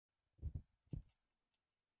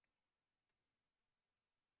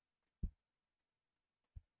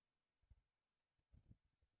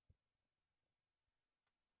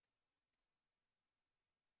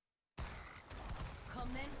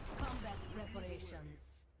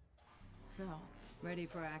So, ready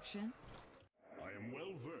for action? I am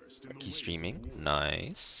well versed in He's streaming.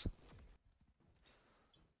 Nice.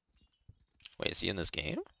 Wait, is he in this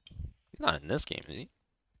game? He's not in this game, is he?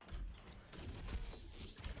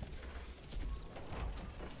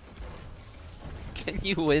 Can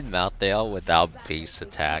you win Mouthdale without base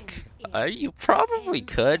attack? You probably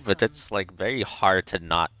could, but that's like very hard to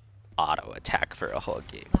not auto attack for a whole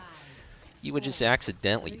game. You would just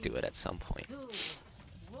accidentally do it at some point.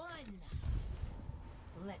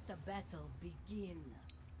 Let the battle begin.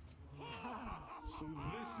 So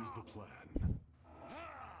this is the plan.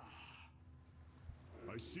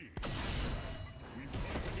 I see.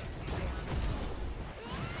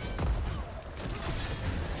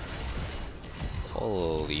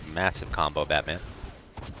 Holy massive combo, Batman.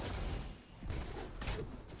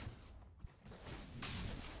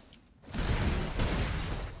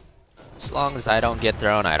 As long as I don't get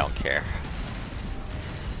thrown, I don't care.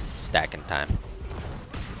 Stacking time.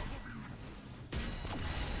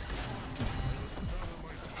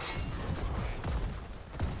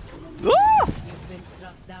 You've been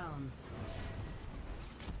struck down.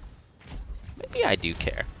 Maybe I do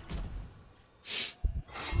care.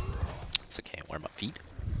 It's okay, warm up feet.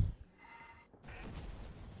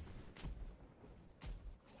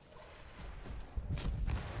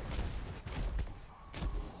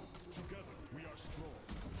 Together we are strong.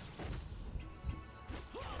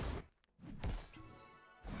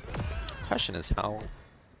 Question is how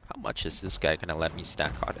much is this guy gonna let me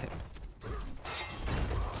stack on him?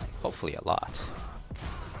 Hopefully a lot.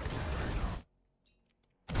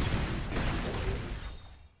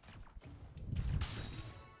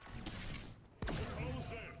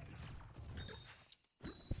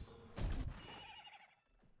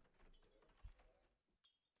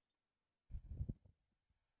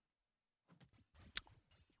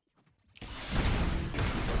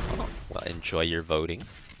 Well, enjoy your voting.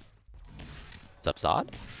 What's up,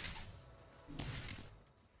 Zod?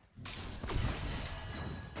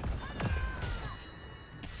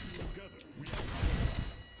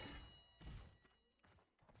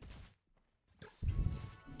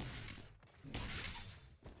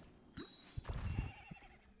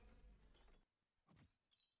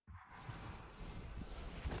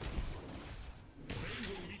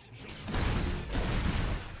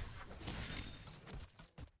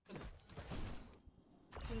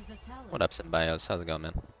 What up, Symbios? How's it going,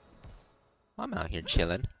 man? I'm out here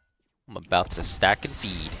chilling. I'm about to stack and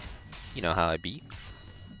feed. You know how I be.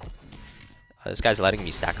 This guy's letting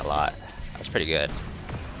me stack a lot. That's pretty good.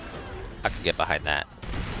 I could get behind that.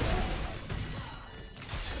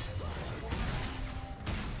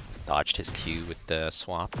 Dodged his Q with the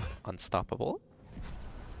swap. Unstoppable.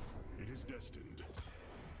 It is destined.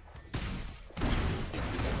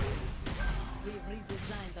 We've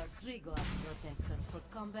redesigned our trigger protector for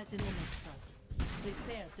combat in the Nexus.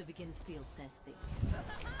 Prepare to begin field testing.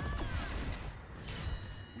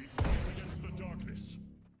 We fight against the darkness.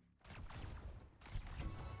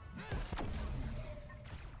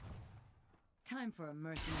 Time for a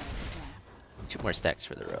mercenary attack. 2 more stacks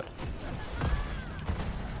for the road.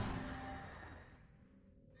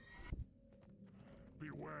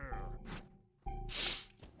 Beware.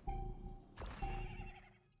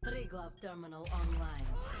 Three-glove terminal online.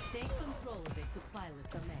 Take control of it to pilot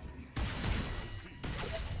the mech.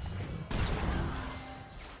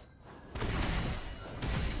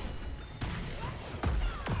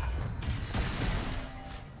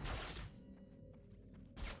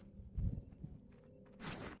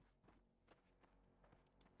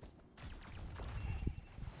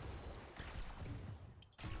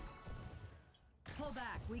 Pull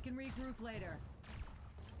back. We can regroup later.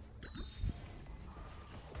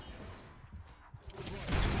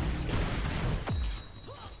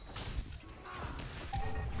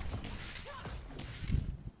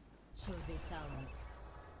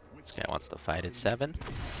 This guy wants to fight at 7.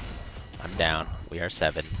 I'm down. We are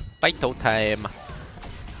 7. Fight-o time!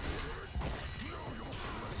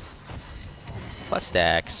 Plus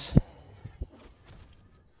stacks.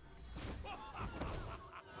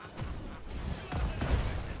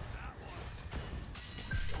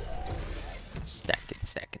 Stack it,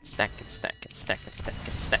 stack it, stack it, stack it, stack it, stack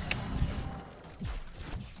it, stack.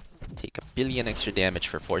 Take a billion extra damage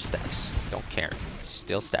for 4 stacks. Don't care.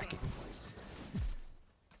 Still stacking.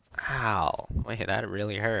 Ow. Wait, that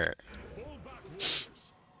really hurt.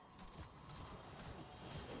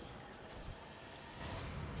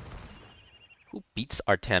 Who beats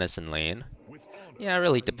Artanis in lane? Yeah, it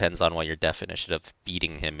really depends on what your definition of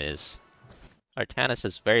beating him is. Artanis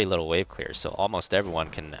has very little wave clear, so almost everyone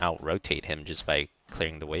can out-rotate him just by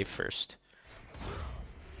clearing the wave first.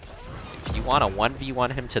 you want to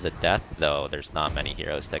 1v1 him to the death, though, there's not many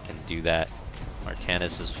heroes that can do that.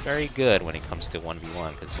 Artanis is very good when it comes to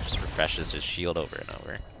 1v1 because he just refreshes his shield over and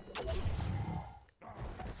over.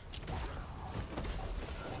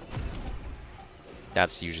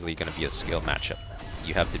 That's usually going to be a skill matchup.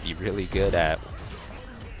 You have to be really good at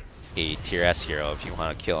a tier S hero if you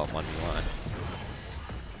want to kill him 1v1.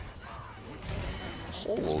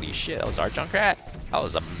 Holy shit, that was our Junkrat? That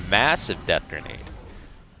was a massive death grenade.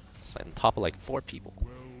 It's on top of like 4 people.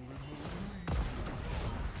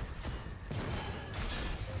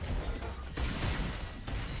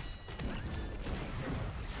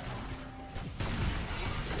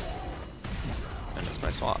 And it's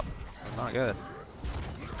my swap. Not good.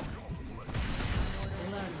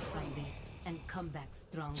 Learn from this and come back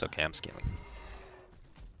strong. It's okay, I'm scaling.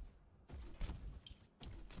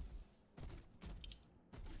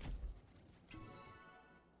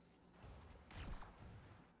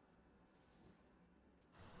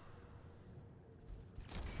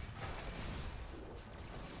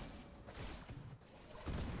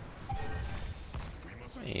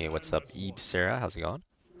 Hey, what's up, Eve Sarah? How's it going?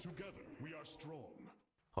 Together we are strong.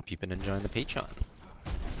 Hope you've been enjoying the Patreon.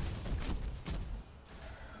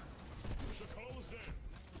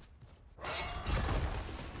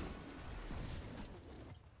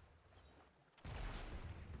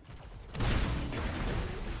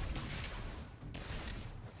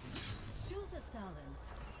 Choose a talent.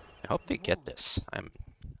 I hope they get this. I'm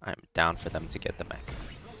down for them to get the mech.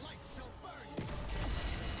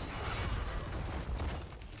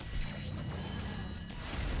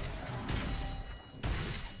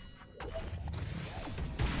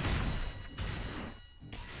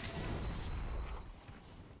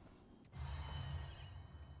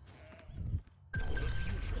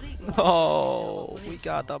 Oh, we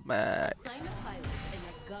got the mech. Sign a pilot and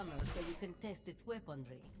a gunner so you can test its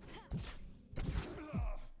weaponry.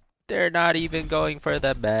 They're not even going for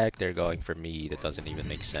the mech, they're going for me. That doesn't even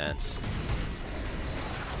make sense.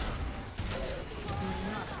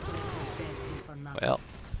 Well,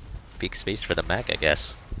 big space for the mech, I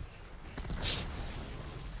guess.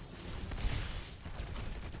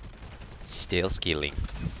 Still scaling.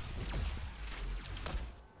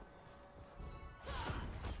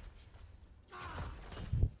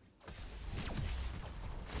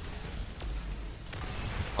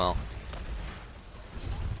 Well,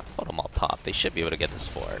 put them all top. They should be able to get this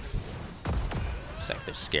forward. Looks like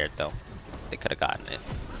they're scared though. They could have gotten it.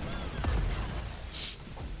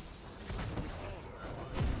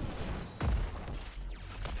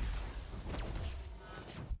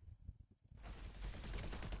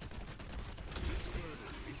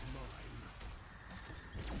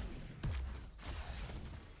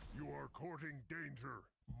 You are courting danger,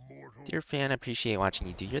 mortal. Dear fan, I appreciate watching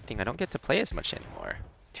you do your thing. I don't get to play as much anymore.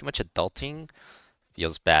 Too much adulting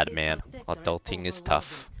feels bad, man. Adulting is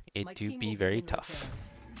tough. It do be very tough.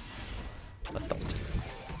 Adulting.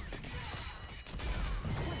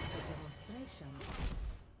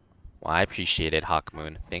 Well, I appreciate it,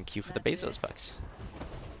 Hawkmoon. Thank you for the Bezos bucks.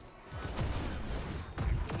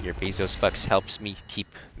 Your Bezos bucks helps me keep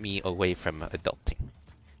me away from adulting.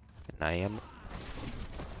 And I am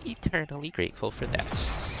eternally grateful for that.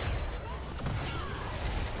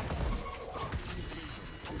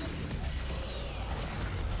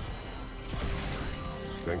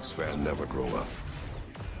 Thanks, fan. Never grow up.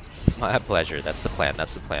 My pleasure. That's the plan.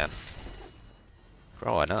 That's the plan.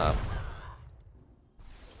 Growing up.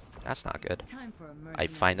 That's not good. I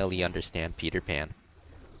finally understand Peter Pan.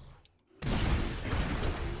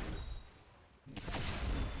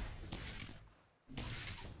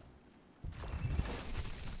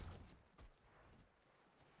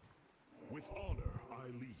 With honor, I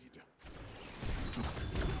lead.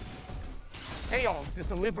 Hey all, this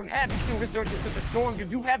is Liv from Abington Resurgence of the Storm. Do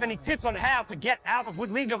you have any tips on how to get out of with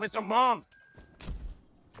legalism, Mom?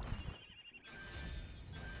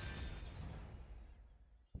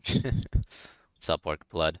 What's up, Orc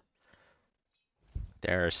Blood?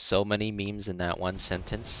 There are so many memes in that one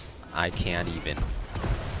sentence, I can't even.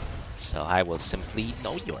 So I will simply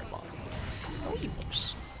know your mom. Know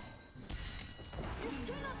yours.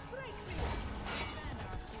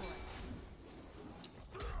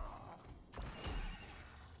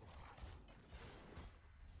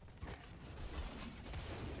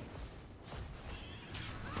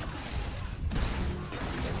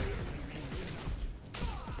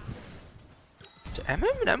 So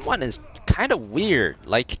MM1 is kind of weird.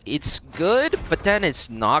 Like, it's good, but then it's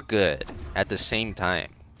not good at the same time.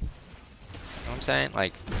 You know what I'm saying?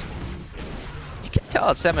 Like, you can tell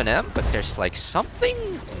it's M&M, but there's like something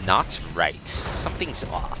not right. Something's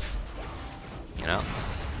off. You know?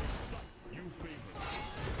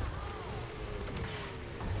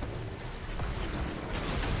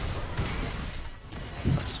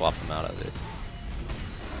 swap him out of it.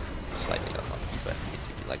 Slightly unlucky, but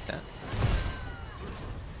it like that.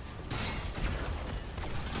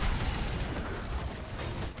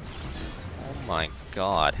 Oh my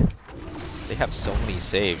god. They have so many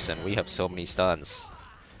saves and we have so many stuns.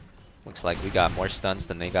 Looks like we got more stuns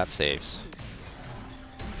than they got saves.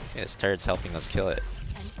 Yeah, this turret's helping us kill it.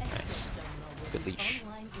 Nice. Good leash.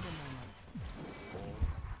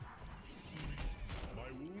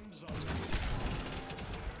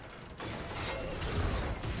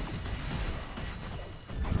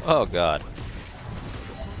 Oh god.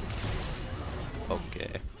 Okay,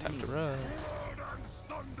 time to run.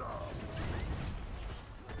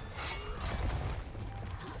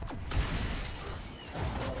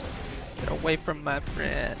 Get away from my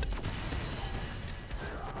friend.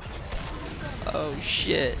 Oh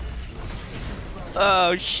shit.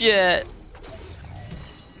 Oh shit.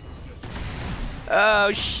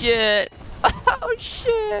 Oh shit. Oh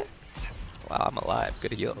shit. Wow, I'm alive.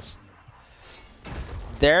 Good heals.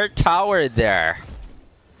 Their tower there.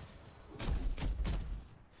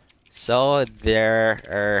 So there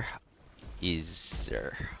is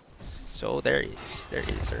a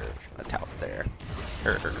tower there.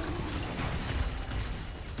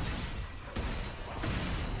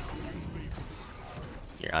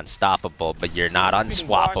 You're unstoppable, but you're not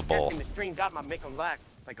unswappable. The stream got my make 'em lag.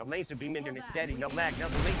 Like a laser beam in and steady, no lag. Now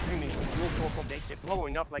the late streaming is dual torque, they shit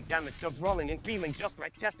blowing up like diamond subs rolling and feeling just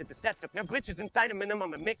right. Tested the setup. Now glitches inside a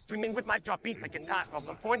minimum and mix streaming with my drop beats like a hot off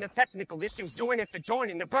the point of technical issues. Doing it to join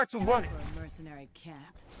in the virtual run. Mercenary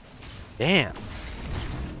camp. Damn.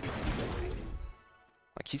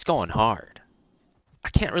 Like he's going hard. I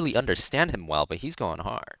can't really understand him well, but he's going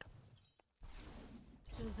hard.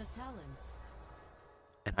 Choose the talent.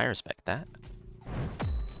 And I respect that.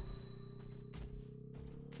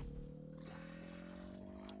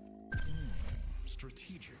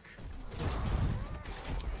 Strategic.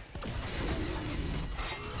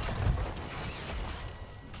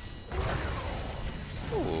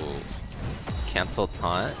 Ooh. Cancel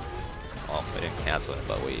taunt. Oh, we didn't cancel it,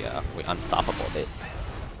 but we unstoppable it.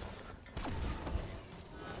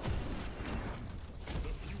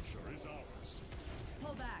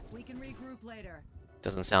 Pull back. We can regroup later.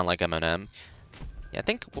 Doesn't sound like Eminem. Yeah, I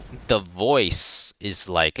think the voice is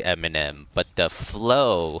like Eminem, but the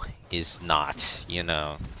flow is not, you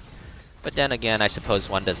know. But then again, I suppose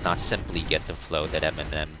one does not simply get the flow that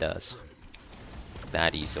Eminem does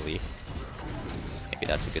that easily. Maybe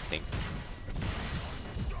that's a good thing.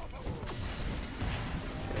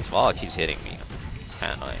 This Vola keeps hitting me. It's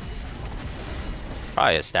kind of annoying.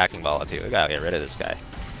 Probably a stacking Vola too. We gotta get rid of this guy.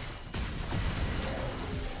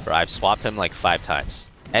 Bro, I've swapped him like 5 times.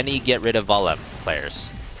 Any get rid of Vola players.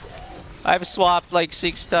 I've swapped like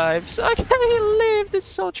 6 times. I can't live. It's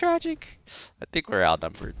so tragic. I think we're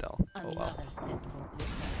outnumbered though. Oh well.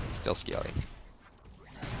 Still scaling.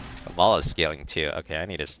 Vola's scaling too. Okay, I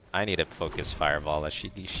need to focus fire Vola. She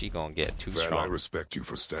gonna get too Fran, strong. I respect you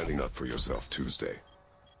for standing up for yourself Tuesday.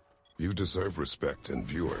 You deserve respect and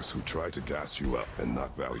viewers who try to gas you up and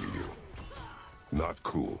not value you. Not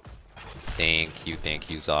cool. Thank you,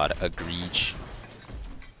 Zod. Agreed.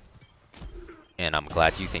 And I'm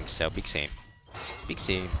glad you think so. Big same. Big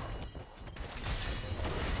same.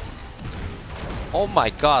 Oh my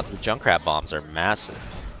god, the Junkrat bombs are massive.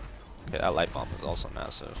 Okay, that light bomb is also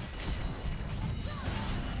massive.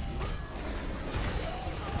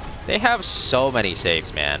 They have so many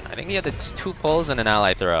saves, man. I think he had the 2 pulls and an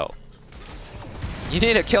ally throw. You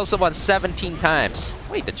need to kill someone 17 times.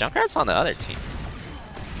 Wait, the Junkrat's on the other team.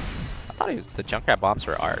 I thought the Junkrat bombs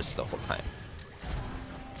were ours the whole time.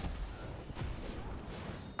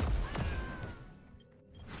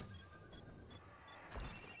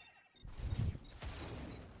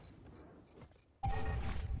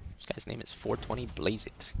 This guy's name is 420 Blaze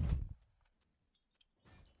It.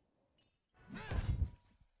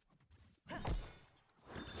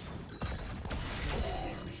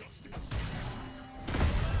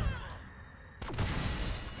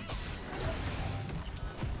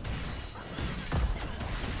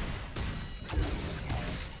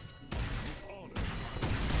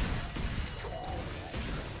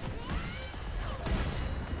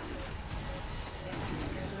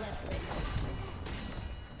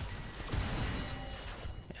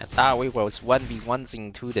 I thought we was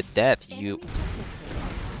 1v1ing to the death. You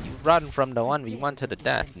run from the 1v1 to the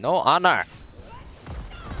death. No honor.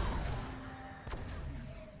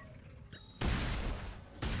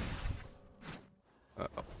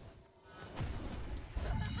 Uh-oh.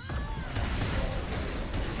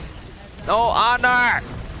 No honor.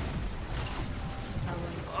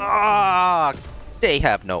 Ah, they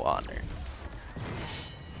have no honor.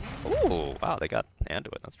 Oh, wow, they got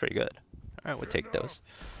Anduin. That's pretty good. Alright, we'll take those.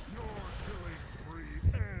 Your killing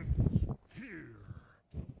spree ends here.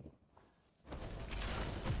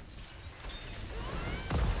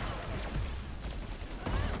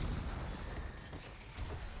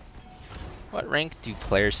 What rank do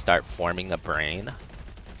players start forming a brain?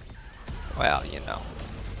 Well, you know,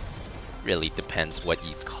 really depends what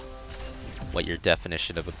your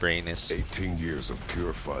definition of a brain is. 18 years of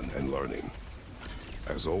pure fun and learning.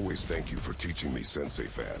 As always, thank you for teaching me, Sensei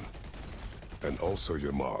Fan. And also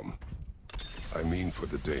your mom. I mean for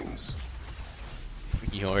the dames.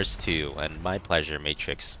 Yours too, and my pleasure,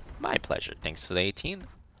 Matrix. My pleasure. Thanks for the 18.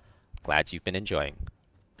 Glad you've been enjoying.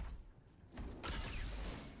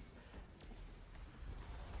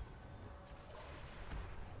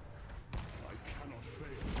 I cannot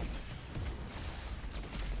fail.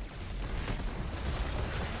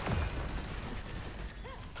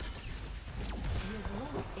 You've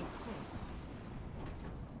lost a foot.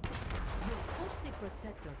 You pushed the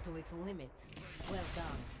protector to its limit. Well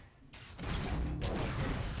done.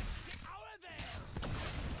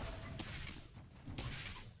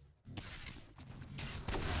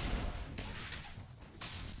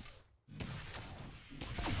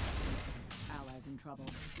 Allies in trouble.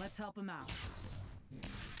 Let's help him out.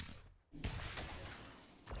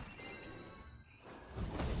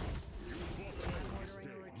 You fought well this Ordering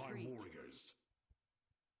day, a my retreat. warriors.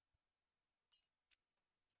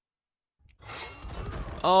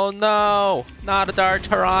 Oh no! Not a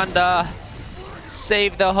Dartaranda!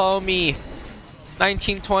 Save the homie!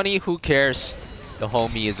 1920, who cares? The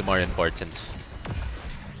homie is more important.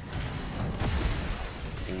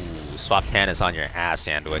 Ooh, Swap Tan is on your ass,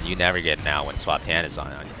 Anduin. You never get now when Swap Tan is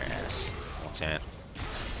on your ass. Tan.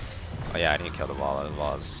 Oh yeah, I need to kill the wall. The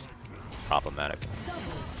wall is problematic.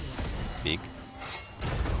 Big.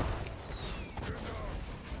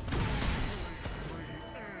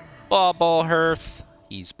 Bubble Hearth.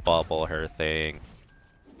 He's bubble hearthing.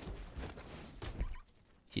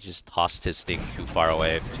 He just tossed his thing too far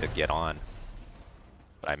away to get on.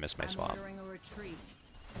 But I missed my swap. Ordering a retreat.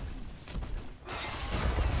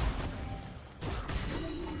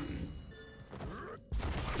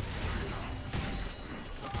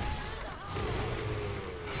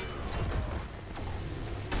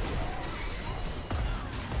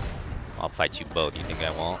 I'll fight you both. You think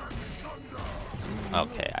I won't?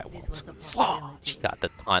 Okay, I This won't. was a Oh, possibility. she got the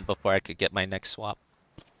taunt before I could get my next swap.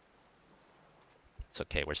 It's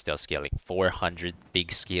okay, we're still scaling. 400 big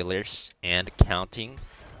scalers and counting.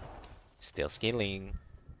 Still scaling.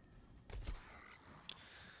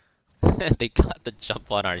 They got the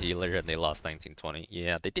jump on our healer and they lost 1920.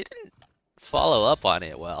 Yeah, they didn't follow up on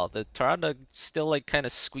it well. The Tyrande still like kind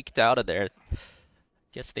of squeaked out of there.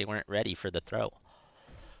 Guess they weren't ready for the throw.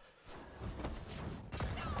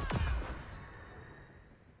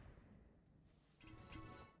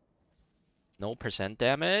 No percent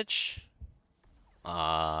damage.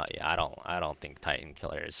 Yeah, I don't think Titan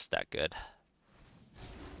Killer is that good.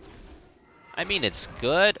 I mean, it's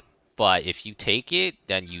good, but if you take it,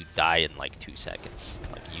 then you die in like 2 seconds.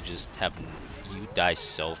 Like you die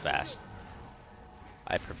so fast.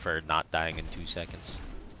 I prefer not dying in 2 seconds,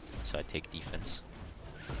 so I take defense.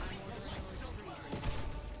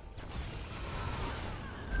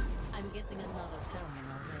 I'm getting another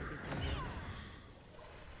terminal ready for you.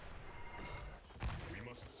 We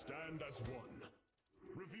must stand as one.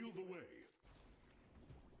 Reveal the way.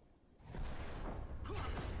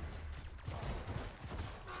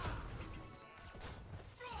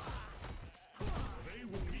 They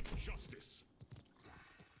will meet justice.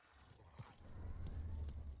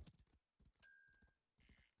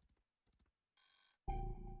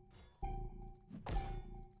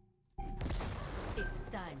 It's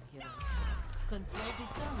time, heroes. Control the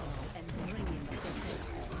terminal and bring in the protector.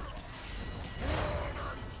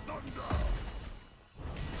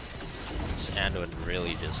 This Anduin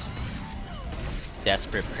really just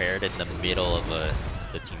desperate paired in the middle of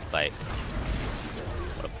the team fight.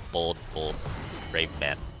 What a bold brave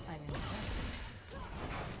man. I'm impressed.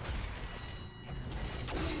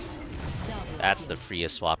 Double That's the kill.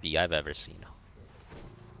 freest swappy I've ever seen.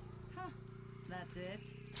 Huh. That's it.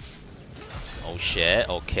 Oh shit,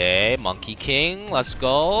 okay, Monkey King, let's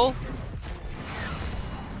go.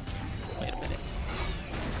 Wait a minute.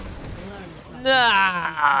 Learn from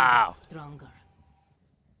No! stronger.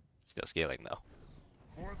 Still scaling though.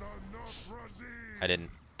 For the Nothrazi! I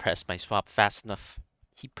didn't press my swap fast enough.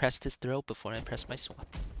 He pressed his throw before I pressed my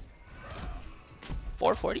swap.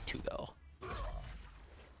 442 though.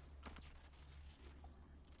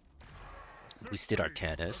 Boosted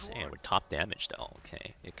Artanis, and we're top damage though.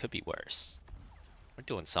 Okay, it could be worse.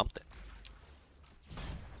 We're doing something.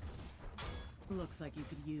 Looks like you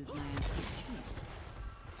could use my expertise.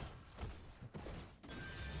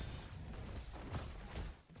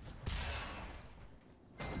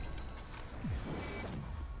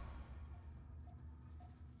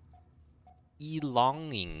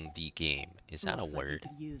 Elonging the game. Is that a Looks like you word?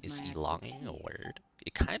 could use Is my elonging a expertise. word?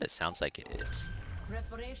 It kind of sounds like it is.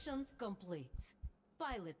 Preparations complete.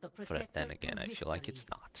 Pilot the But protector then again, to I feel like victory. it's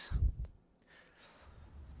not.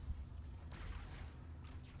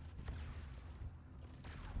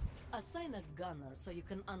 Assign a gunner so you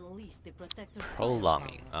can unleash the protector's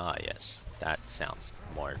Prolonging. firepower. Ah, yes. That sounds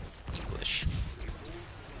more English.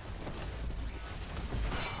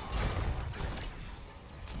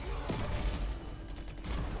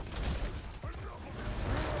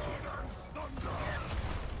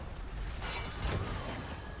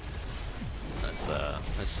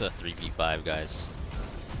 That's a 3v5, guys.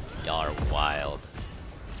 Y'all are wild.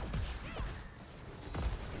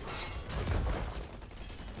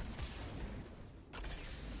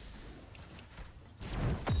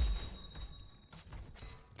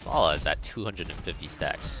 Vala is at 250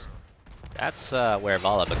 stacks. That's where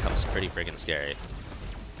Vala becomes pretty friggin' scary.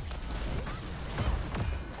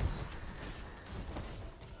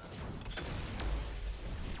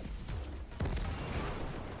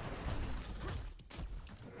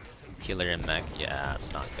 Killer and mech, yeah,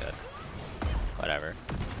 it's not good. Whatever.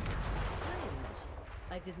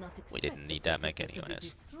 I did not expect We didn't need the that mech protector to be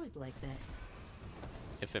anyways. destroyed like that.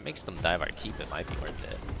 If it makes them dive our keep, it might be worth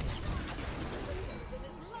it.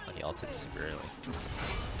 Oh, he ulted super early.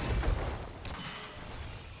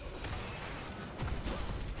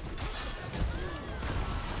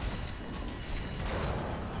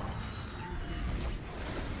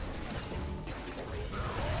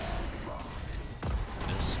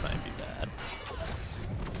 This might be bad.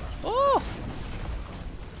 Oh!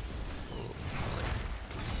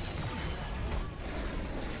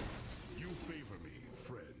 You favor me,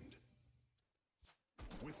 friend.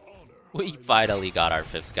 With honor. We finally got our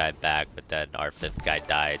 5th guy back, but then our 5th guy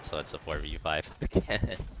died, so it's a 4v5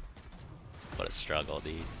 again. What a struggle,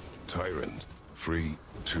 dude. Tyrant. Free,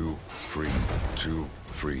 two, free, two,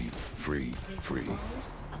 free, free, free.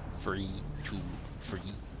 Free, two, free.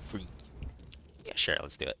 Yeah, sure,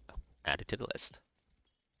 let's do it. Add it to the list.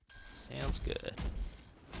 Sounds good.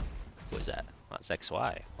 What is that? Oh, it's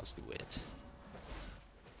XY. Let's do it.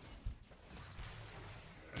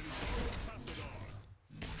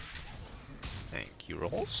 Thank you,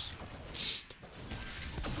 Rolls.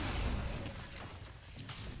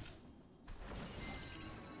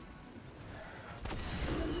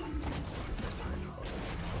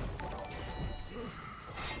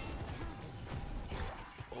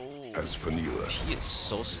 Oh, As vanilla. he is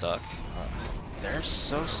so stuck. They're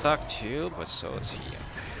so stuck too, but so is he.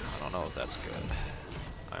 I don't know if that's good.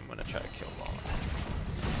 I'm gonna try to kill Ball.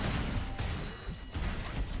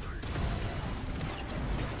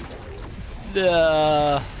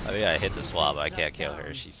 No. Oh yeah, I hit the swab. I can't kill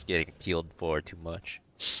her. She's getting healed for too much.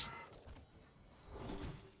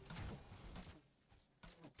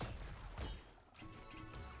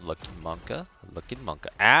 Looking Monka.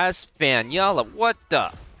 As Fanyala, what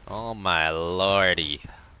the? Oh my lordy.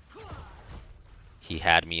 He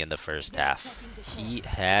had me in the first half. He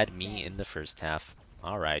had me in the first half.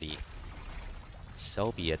 Alrighty.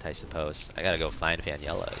 So be it, I suppose. I gotta go find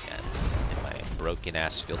Fanyella again. In my broken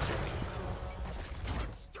ass filter.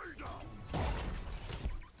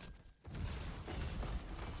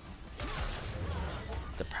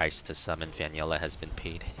 The price to summon Fanyella has been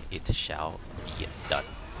paid. It shall be done.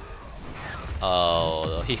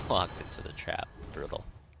 Oh, he walked into the trap. Brutal.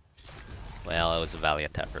 Well, it was a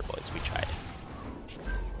valiant effort, boys. We tried.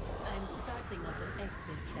 I'm starting up an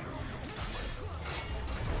access terminal.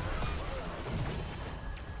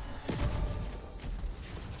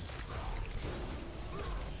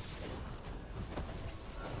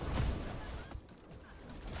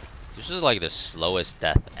 This is like the slowest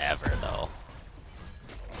death ever, though.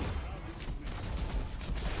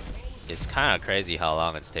 It's kind of crazy how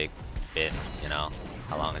long it's been, you know,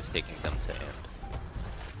 how long it's taking them to end.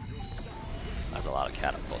 That's a lot of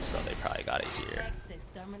catapults, though. They probably got it here. Access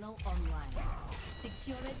terminal online.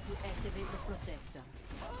 Secure it to activate the protector.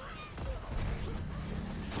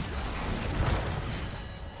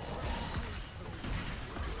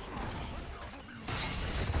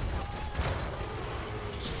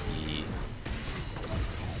 Gee.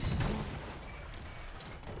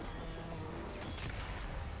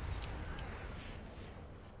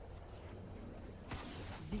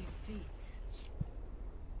 Defeat.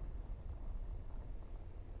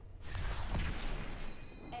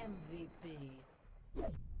 MVP.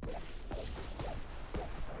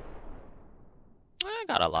 I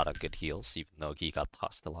got a lot of good heals, even though he got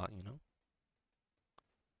tossed a lot, you know.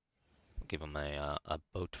 I'll give him a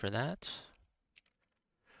boat for that.